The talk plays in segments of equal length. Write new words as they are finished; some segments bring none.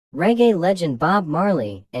Reggae legend Bob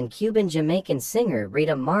Marley and Cuban-Jamaican singer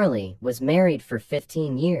Rita Marley was married for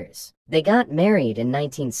 15 years. They got married in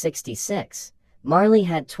 1966. Marley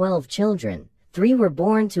had 12 children. 3 were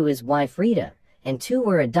born to his wife Rita, and 2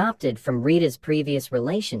 were adopted from Rita's previous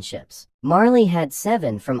relationships. Marley had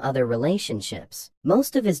 7 from other relationships.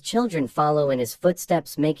 Most of his children follow in his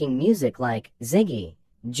footsteps, making music like Ziggy,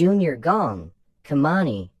 Junior Gong,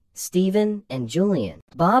 Kamani, Stephen, and Julian.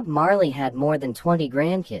 Bob Marley had more than 20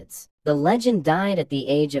 grandkids. The legend died at the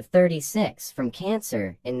age of 36 from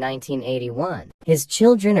cancer in 1981. His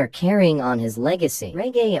children are carrying on his legacy.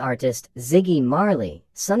 Reggae artist Ziggy Marley,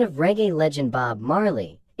 son of reggae legend Bob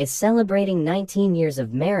Marley, is celebrating 19 years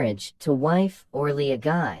of marriage to wife Orlia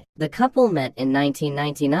Guy. The couple met in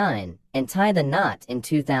 1999 and tied the knot in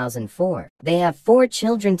 2004. They have 4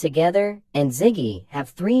 children together, and Ziggy have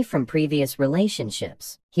 3 from previous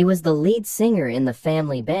relationships. He was the lead singer in the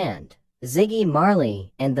family band, Ziggy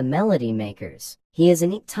Marley and the Melody Makers. He is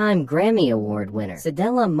an 8-time Grammy Award winner.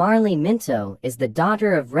 Cedella Marley Minto is the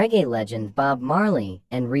daughter of reggae legend Bob Marley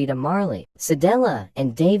and Rita Marley. Cedella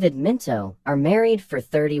and David Minto are married for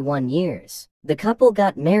 31 years. The couple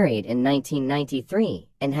got married in 1993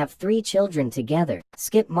 and have 3 children together: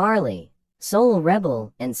 Skip Marley, Soul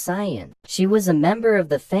Rebel, and Cyan. She was a member of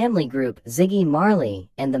the family group Ziggy Marley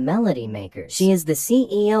and the Melody Makers. She is the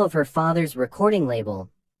CEO of her father's recording label,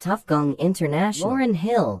 Tough Gong International. Lauryn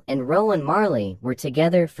Hill and Rowan Marley were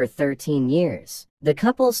together for 13 years. The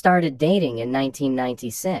couple started dating in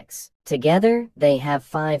 1996. Together, they have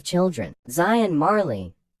 5 children: Zion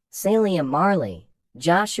Marley, Celia Marley,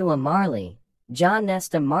 Joshua Marley, John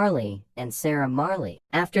Nesta Marley, and Sarah Marley.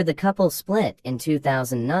 After the couple split in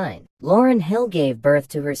 2009, Lauryn Hill gave birth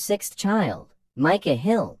to her 6th child, Micah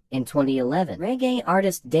Hill, in 2011. Reggae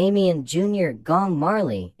artist Damian Jr. Gong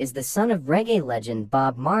Marley is the son of reggae legend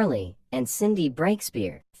Bob Marley and Cindy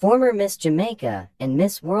Breakspear, former Miss Jamaica and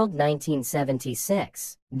Miss World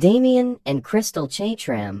 1976. Damian and Crystal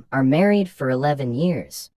Chaitram are married for 11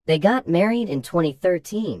 years. They got married in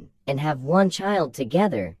 2013 and have 1 child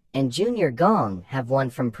together, and Junior Gong have 1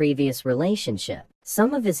 from previous relationship.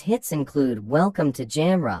 Some of his hits include Welcome to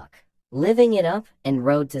Jamrock, Living It Up, and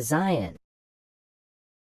Road to Zion.